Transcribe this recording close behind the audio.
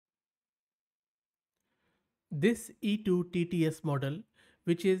This E2 TTS model,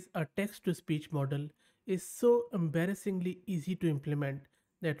 which is a text to speech model, is so embarrassingly easy to implement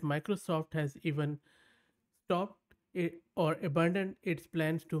that Microsoft has even stopped it or abandoned its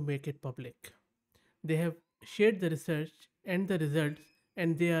plans to make it public. They have shared the research and the results,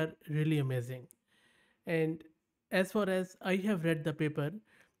 and they are really amazing. And as far as I have read the paper,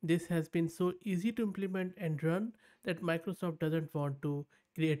 this has been so easy to implement and run that Microsoft doesn't want to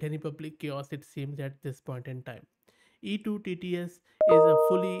create any public chaos, it seems, at this point in time. E2 TTS is a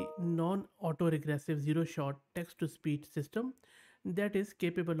fully non autoregressive zero shot text to speech system that is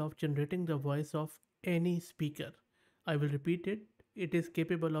capable of generating the voice of any speaker. I will repeat it, it is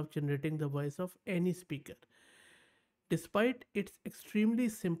capable of generating the voice of any speaker. Despite its extremely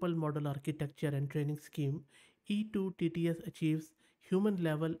simple model architecture and training scheme, E2 TTS achieves human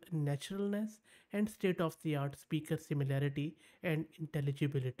level naturalness and state of the art speaker similarity and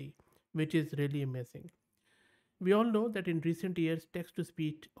intelligibility, which is really amazing. We all know that in recent years, text to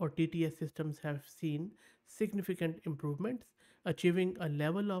speech or TTS systems have seen significant improvements, achieving a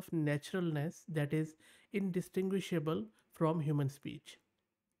level of naturalness that is indistinguishable from human speech.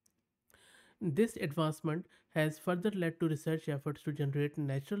 This advancement has further led to research efforts to generate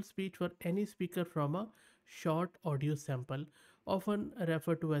natural speech for any speaker from a short audio sample, often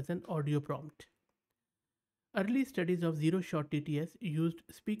referred to as an audio prompt. Early studies of zero shot TTS used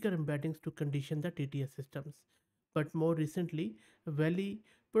speaker embeddings to condition the TTS systems, but more recently, Valley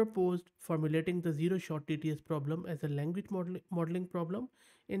proposed formulating the zero shot TTS problem as a language modeling problem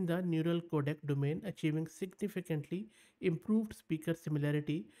in the neural codec domain, achieving significantly improved speaker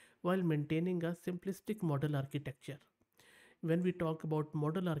similarity while maintaining a simplistic model architecture. When we talk about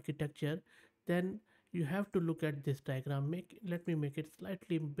model architecture, then you have to look at this diagram. Let me make it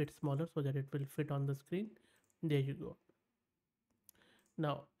slightly bit smaller so that it will fit on the screen. There you go.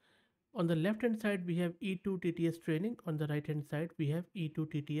 Now, on the left hand side, we have E2 TTS training. On the right hand side, we have E2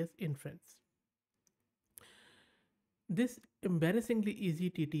 TTS inference. This embarrassingly easy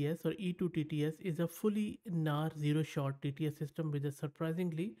TTS or E2 TTS is a fully NAR zero shot TTS system with a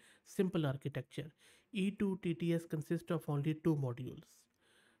surprisingly simple architecture. E2 TTS consists of only two modules.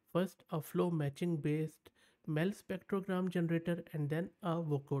 First, a flow matching based MEL spectrogram generator and then a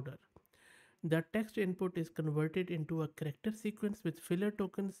vocoder. The text input is converted into a character sequence with filler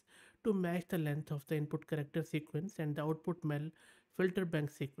tokens to match the length of the input character sequence and the output MEL filter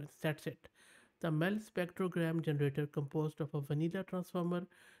bank sequence. That's it. The MEL spectrogram generator, composed of a vanilla transformer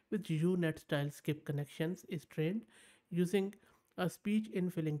with UNet style skip connections, is trained using a speech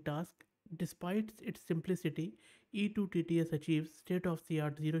infilling task. Despite its simplicity, E2 TTS achieves state of the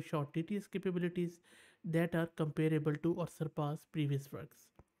art zero shot TTS capabilities that are comparable to or surpass previous works.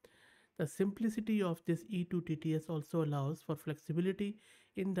 The simplicity of this E2 TTS also allows for flexibility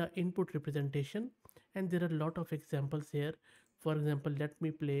in the input representation, and there are a lot of examples here. For example, let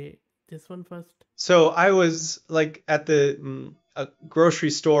me play this one first. So I was like at the a grocery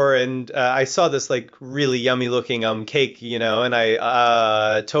store and I saw this like really yummy looking cake, and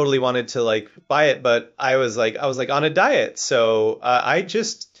I totally wanted to like buy it, but I was like on a diet, so I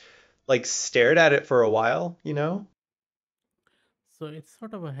just like stared at it for a while. So it's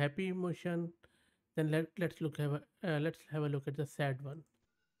sort of a happy emotion. Then let's have a look at the sad one.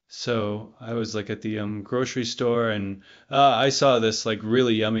 So I was like at the grocery store and I saw this like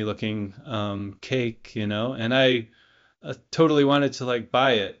really yummy looking cake, and I totally wanted to like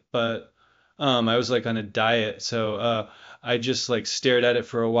buy it, but I was like on a diet, so I just like stared at it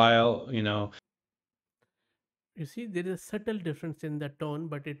for a while. You see, there is a subtle difference in the tone,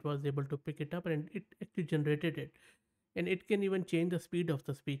 but it was able to pick it up and it actually generated it. And it can even change the speed of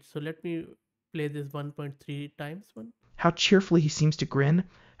the speech. So let me play this 1.3 times one. How cheerfully he seems to grin,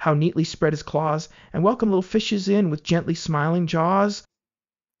 how neatly spread his claws, and welcome little fishes in with gently smiling jaws.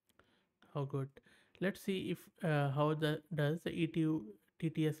 How good. Let's see if how the does the ETU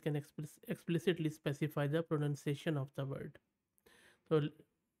TTS can explicitly specify the pronunciation of the word. So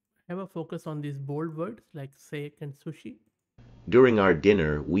have a focus on these bold words like sake and sushi. During our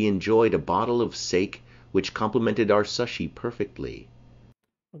dinner, we enjoyed a bottle of sake which complemented our sushi perfectly.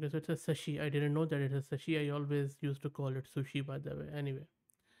 Okay, so it's a sashi. I didn't know that it is sashi. I always used to call it sushi, by the way. Anyway,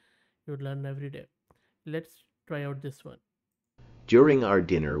 you learn every day. Let's try out this one. During our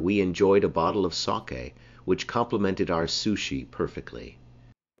dinner, we enjoyed a bottle of sake which complemented our sushi perfectly.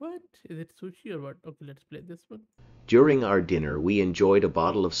 What is it, sushi or what? Okay, let's play this one. During our dinner, we enjoyed a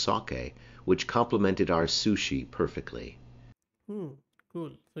bottle of sake which complemented our sushi perfectly. Hmm,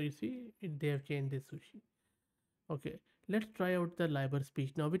 cool. So you see, they have changed this sushi. Okay, let's try out the Liber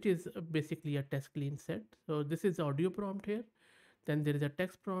speech now, which is basically a test clean set. So this is audio prompt here. Then there is a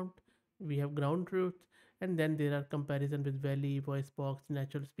text prompt. We have ground truth, And then there are comparison with Valley, VoiceBox,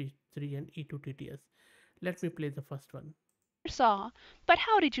 Natural Speech 3, and E2 TTS. Let me play the first one. Saw. But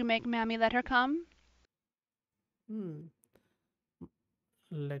how did you make Mammy let her come? Hmm.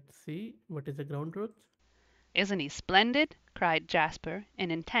 Let's see. What is the ground truth? Isn't he splendid? Cried Jasper,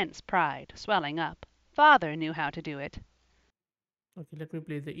 in intense pride, swelling up. Father knew how to do it. Okay, let me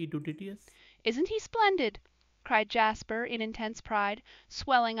play the E2 TTS. Isn't he splendid? Cried Jasper, in intense pride,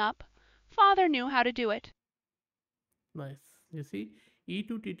 swelling up. Father knew how to do it. Nice. You see,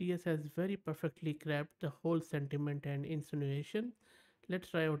 E2 TTS has very perfectly grabbed the whole sentiment and insinuation. Let's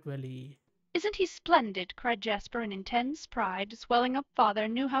try out Valley. Isn't he splendid? Cried Jasper, in intense pride, swelling up. Father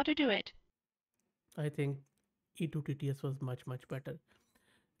knew how to do it. I think E2 TTS was much better.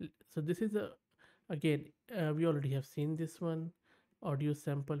 So this is a again we already have seen this one. Audio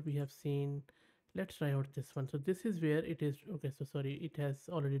sample we have seen. Let's try out this one. So this is where it is. Okay, so sorry, it has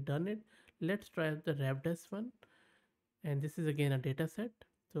already done it. Let's try out the RevDes one, and this is again a data set.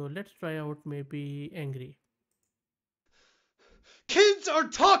 So let's try out maybe angry. Kids are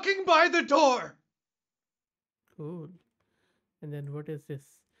talking by the door. Cool. And then what is this?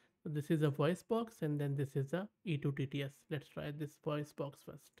 So this is a voice box, and then this is a E2 TTS. Let's try this voice box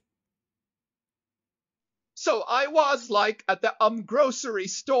first. So I was like at the grocery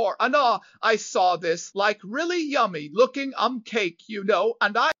store, and I saw this like really yummy looking cake,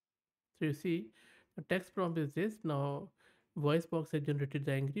 and I. So you see, the text prompt is this. Now, voice box has generated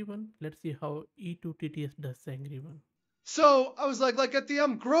the angry one. Let's see how E2 TTS does the angry one. So I was like at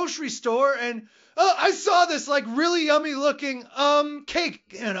the grocery store, and I saw this like really yummy looking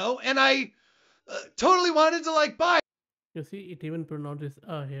cake, and I totally wanted to like buy. You see, it even pronounces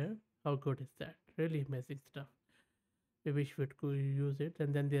here. How good is that? Really amazing stuff. We wish we could use it.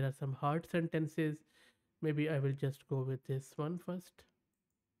 And then there are some hard sentences. Maybe I will just go with this one first.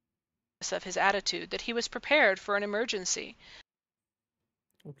 Of his attitude that he was prepared for an emergency.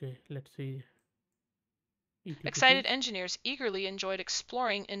 Okay, let's see. Excited engineers eagerly enjoyed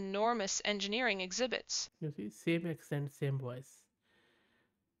exploring enormous engineering exhibits. You see, same accent, same voice.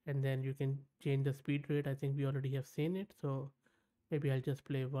 And then you can change the speed rate. I think we already have seen it. So maybe I'll just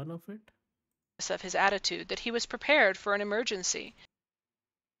play one of it. Of his attitude that he was prepared for an emergency.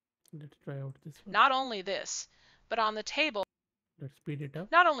 Let's try out this one. Not only this, but on the table. Let's speed it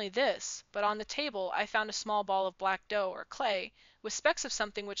up. Not only this, but on the table I found a small ball of black dough or clay with specks of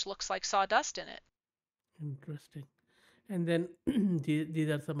something which looks like sawdust in it. Interesting. And then these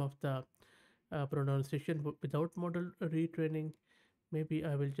are some of the pronunciation without model retraining. Maybe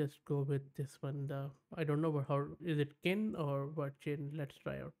I will just go with this one. I don't know how is it kin or what chin. Let's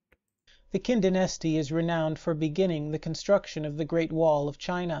try out. The Qin dynasty is renowned for beginning the construction of the Great Wall of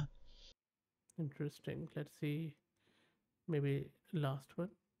China. Interesting. Let's see. Maybe last one.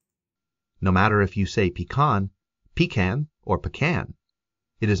 No matter if you say pecan, pecan, or pecan,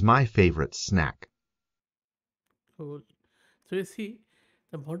 it is my favorite snack. Cool. So you see,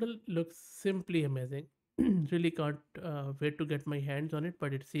 the model looks simply amazing. Really can't wait to get my hands on it,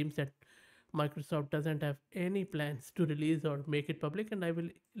 but it seems that Microsoft doesn't have any plans to release or make it public, and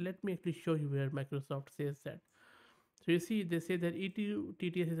let me actually show you where Microsoft says that. So you see, they say that E2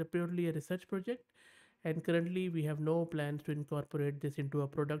 TTS is purely a research project, and currently we have no plans to incorporate this into a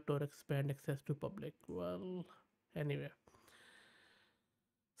product or expand access to public. Well, anyway.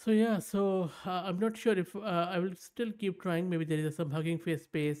 So yeah, I'm not sure if I will still keep trying. Maybe there is some Hugging Face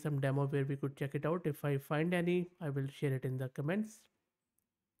space, some demo where we could check it out. If I find any, I will share it in the comments.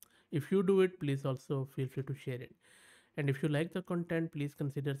 If you do it, please also feel free to share it. And if you like the content, please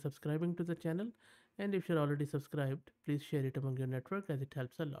consider subscribing to the channel. And if you're already subscribed, please share it among your network as it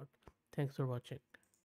helps a lot. Thanks for watching.